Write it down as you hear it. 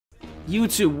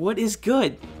YouTube, what is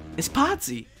good? It's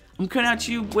Pottsy. I'm coming at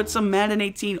you with some Madden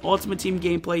 18 Ultimate Team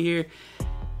gameplay here.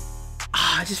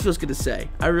 It just feels good to say.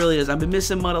 I really is. I've been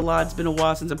missing Mud a lot. It's been a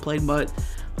while since I played Mud.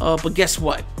 But guess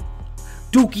what?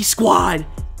 Dookie Squad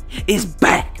is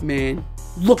back, man.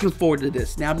 Looking forward to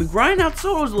this. Now, I've been grinding out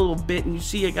solos a little bit, and you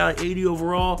see I got an 80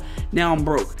 overall. Now I'm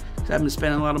broke. I've been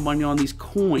spending a lot of money on these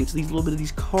coins, these little bit of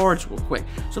these cards real quick.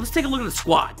 So let's take a look at the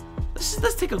squad.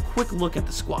 Let's take a quick look at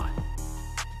the squad.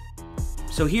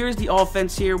 So here's the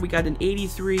offense here. We got an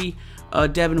 83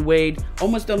 Devin Wade.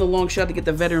 Almost done the long shot to get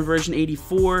the veteran version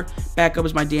 84. Backup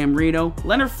is my damn Reno.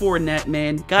 Leonard Fournette,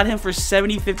 man. Got him for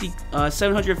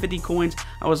 750 coins.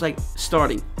 I was like,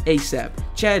 starting ASAP.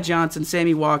 Chad Johnson,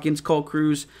 Sammy Watkins, Cole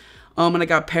Cruz. And I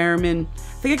got Perriman. I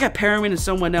think I got Perriman and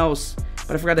someone else,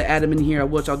 but I forgot to add them in here,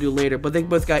 which I'll do later. But they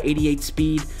both got 88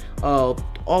 speed.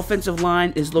 Offensive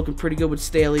line is looking pretty good with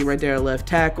Staley right there at left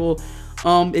tackle.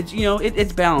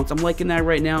 It's balanced. I'm liking that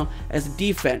right now. As the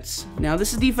defense. Now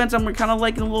this is defense I'm kind of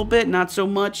liking a little bit, not so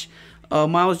much.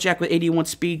 Miles Jack with 81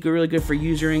 speed, really good for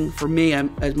using. For me,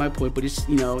 as my point, but it's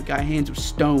got hands of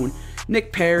stone.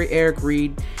 Nick Perry, Eric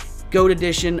Reed, Goat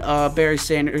Edition, Barry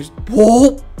Sanders,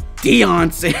 whoa,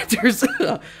 Deion Sanders,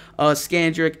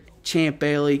 Scandrick, Champ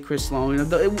Bailey, Chris Sloan.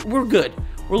 We're good.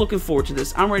 We're looking forward to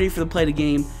this. I'm ready for the play the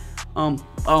game.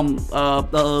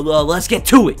 Let's get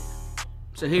to it.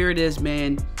 So here it is,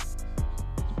 man.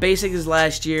 Basic as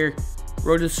last year.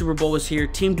 Road to the Super Bowl is here.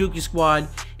 Team Dookie Squad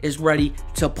is ready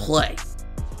to play.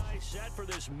 Set for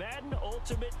this Madden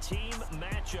Ultimate Team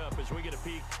matchup as we get a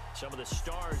peek some of the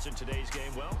stars in today's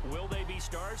game. Well, will they be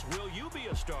stars? Will you be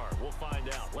a star? We'll find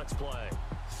out. Let's play.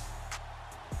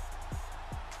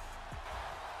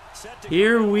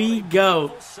 Here we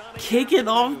go. Kicking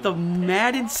off the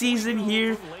Madden season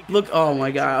here. Look, oh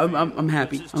my God, I'm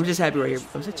happy. I'm just happy right here.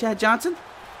 Was it Chad Johnson?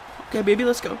 Okay, baby,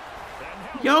 let's go.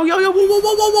 Yo, whoa, whoa, whoa,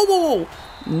 whoa, whoa, whoa.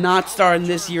 Not starting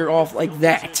this year off like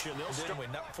that.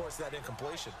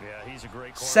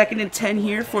 2nd and 10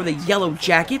 here for the Yellow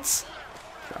Jackets.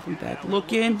 Dropping back,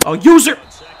 looking. Oh, user!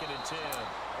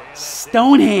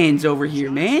 Stone hands over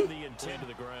here, man.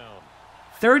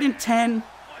 3rd and 10.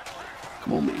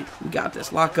 Come on, man. We got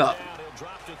this. Lock up.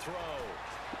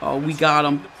 Oh, we got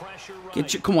him.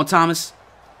 Get you. Come on, Thomas.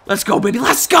 Let's go, baby.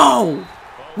 Let's go.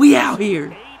 We out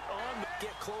here.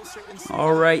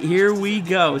 All right, here we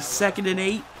go. 2nd and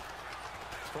 8.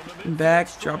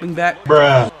 Dropping back.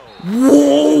 Bruh.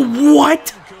 Whoa,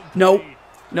 what? Nope.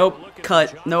 Nope.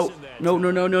 Cut. Nope.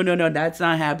 No. That's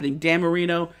not happening. Dan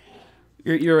Marino,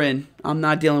 you're in. I'm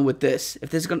not dealing with this. If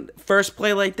this is going to first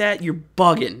play like that, you're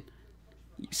bugging.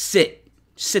 Sit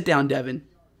down, Devin.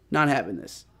 Not having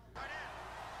this.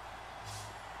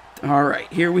 All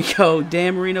right, here we go.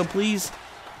 Dan Marino, please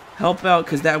help out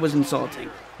because that was insulting.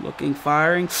 Looking,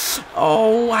 firing.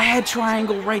 Oh, I had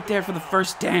triangle right there for the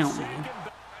first down, man.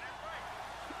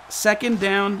 2nd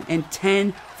down and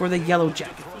 10 for the Yellow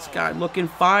Jackets. This guy looking,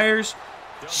 fires.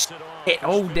 Shit.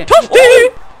 Oh, damn.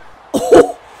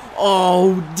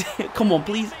 Oh, damn. Come on,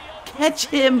 please. Catch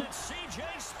him.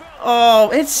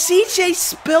 Oh, it's CJ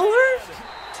Spiller?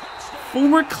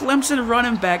 Former Clemson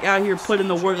running back out here putting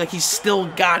the work like he's still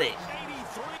got it.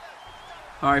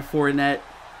 All right, Fournette.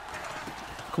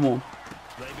 Come on.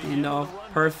 Handoff.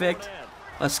 Perfect.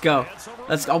 Let's go.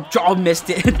 Let's go. Oh, missed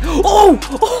it. Oh!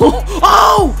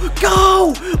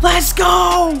 Go! Let's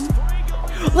go!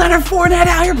 Leonard Fournette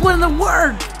out here putting the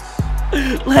work.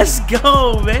 Let's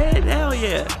go, man. Hell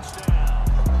yeah.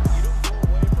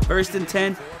 1st and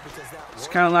 10.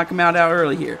 Just kind of knock him out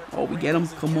early here. Oh, we get him.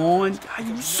 Come on. God,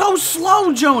 you're so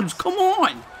slow, Jones. Come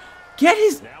on. Get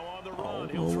his...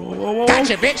 Oh,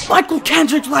 gotcha, bitch. Michael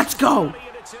Kendrick, let's go.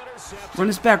 Run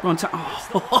this back, run time.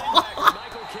 Oh.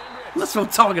 That's what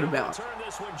I'm talking about.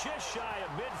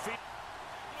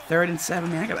 3rd and 7,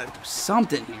 man. I got to do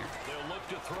something here.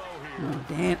 Oh,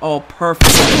 damn. Oh, perfect.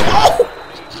 Oh!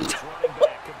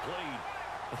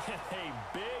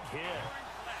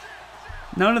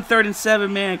 None of 3rd and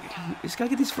 7, man. Just gotta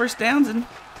get these first downs and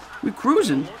we're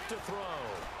cruising.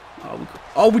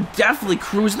 Oh, we're definitely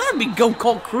cruising. Let me go,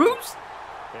 Colt Cruz.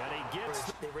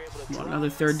 Another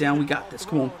 3rd down. We got this.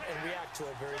 Come on.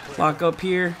 Lock up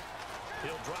here.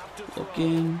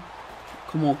 Looking.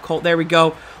 Come on, Colt. There we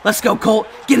go. Let's go, Colt.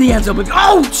 Get in the end zone.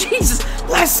 Oh, Jesus.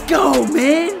 Let's go,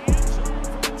 man.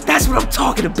 That's what I'm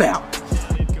talking about.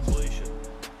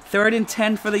 3rd and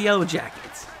 10 for the Yellow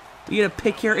Jackets. We get a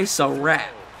pick here. It's a wrap.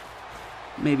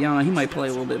 Maybe, I don't know. He might play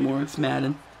a little bit more. It's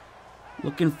Madden.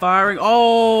 Looking, firing.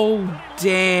 Oh,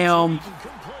 damn.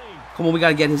 Come on, we got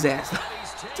to get his ass.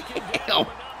 Damn.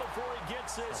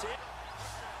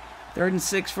 3rd and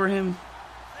 6 for him.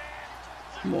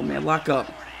 Come on, man. Lock up.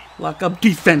 Lock up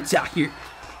defense out here.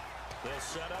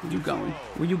 Where you going?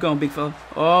 Where you going, big fella?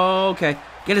 Oh, okay.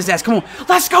 Get his ass. Come on.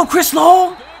 Let's go, Chris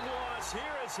Long.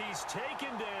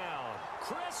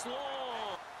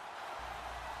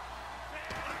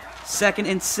 Second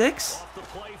and 6.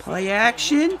 Play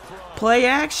action. Play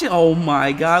action. Oh,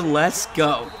 my God. Let's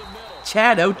go.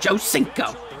 Chado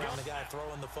Jocinco.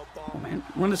 Oh, man.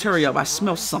 Run this, hurry up. I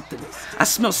smell something. I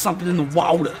smell something in the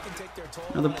water.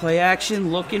 Another play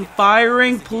action. Looking,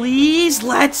 firing. Please.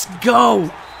 Let's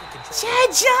go. Chad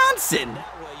Johnson.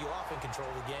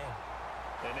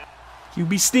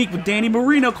 QB sneak with Danny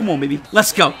Marino. Come on, baby.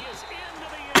 Let's go.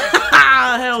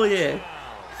 Hell yeah.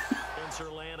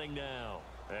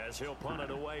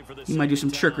 He might do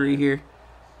some trickery here.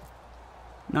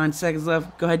 9 seconds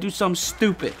left. Go ahead, do something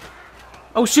stupid.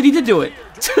 Oh shit, he did do it.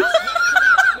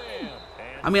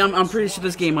 I mean, I'm pretty sure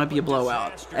this game might be a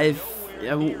blowout. If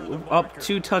up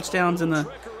 2 touchdowns in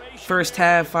the first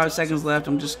half, 5 seconds left.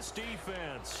 I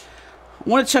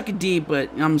want to chuck it deep,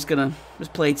 but I'm just gonna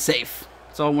play it safe.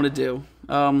 That's all I want to do.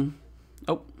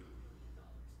 Oh,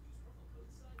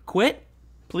 quit,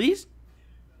 please.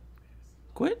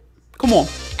 Quit. Come on.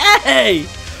 Hey,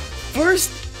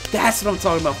 first. That's what I'm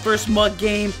talking about. First mug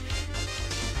game.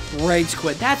 Rage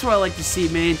quit. That's what I like to see,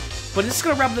 man. But this is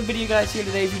gonna wrap up the video, guys, here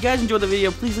today. If you guys enjoyed the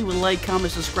video, please leave a like,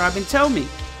 comment, subscribe, and tell me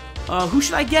who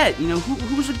should I get. You know,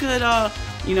 who's a good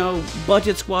you know,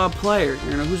 budget squad player.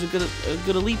 You know, who's a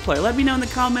good elite player. Let me know in the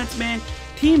comments, man.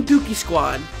 Team Dookie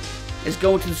Squad is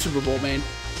going to the Super Bowl, man.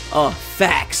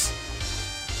 Facts.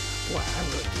 Boy, I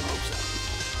really do hope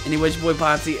so. Anyways, your boy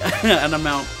Pottsy, and I'm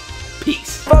out.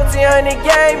 Peace. 14 in the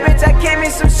game, bitch, I keep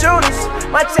me some shooters.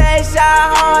 My chain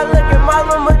shot hard, look at my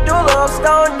little medulla. I'm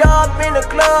stoned up in the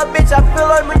club, bitch, I feel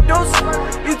like Medusa.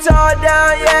 You tore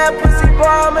down, yeah, pussy boy,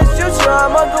 I'ma shoot you.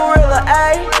 I'm a gorilla,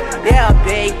 ayy. Yeah,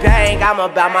 big bang, I'm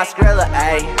about my Skrilla,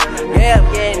 ayy. Yeah, I'm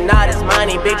getting all this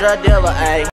money, big drug dealer, ayy.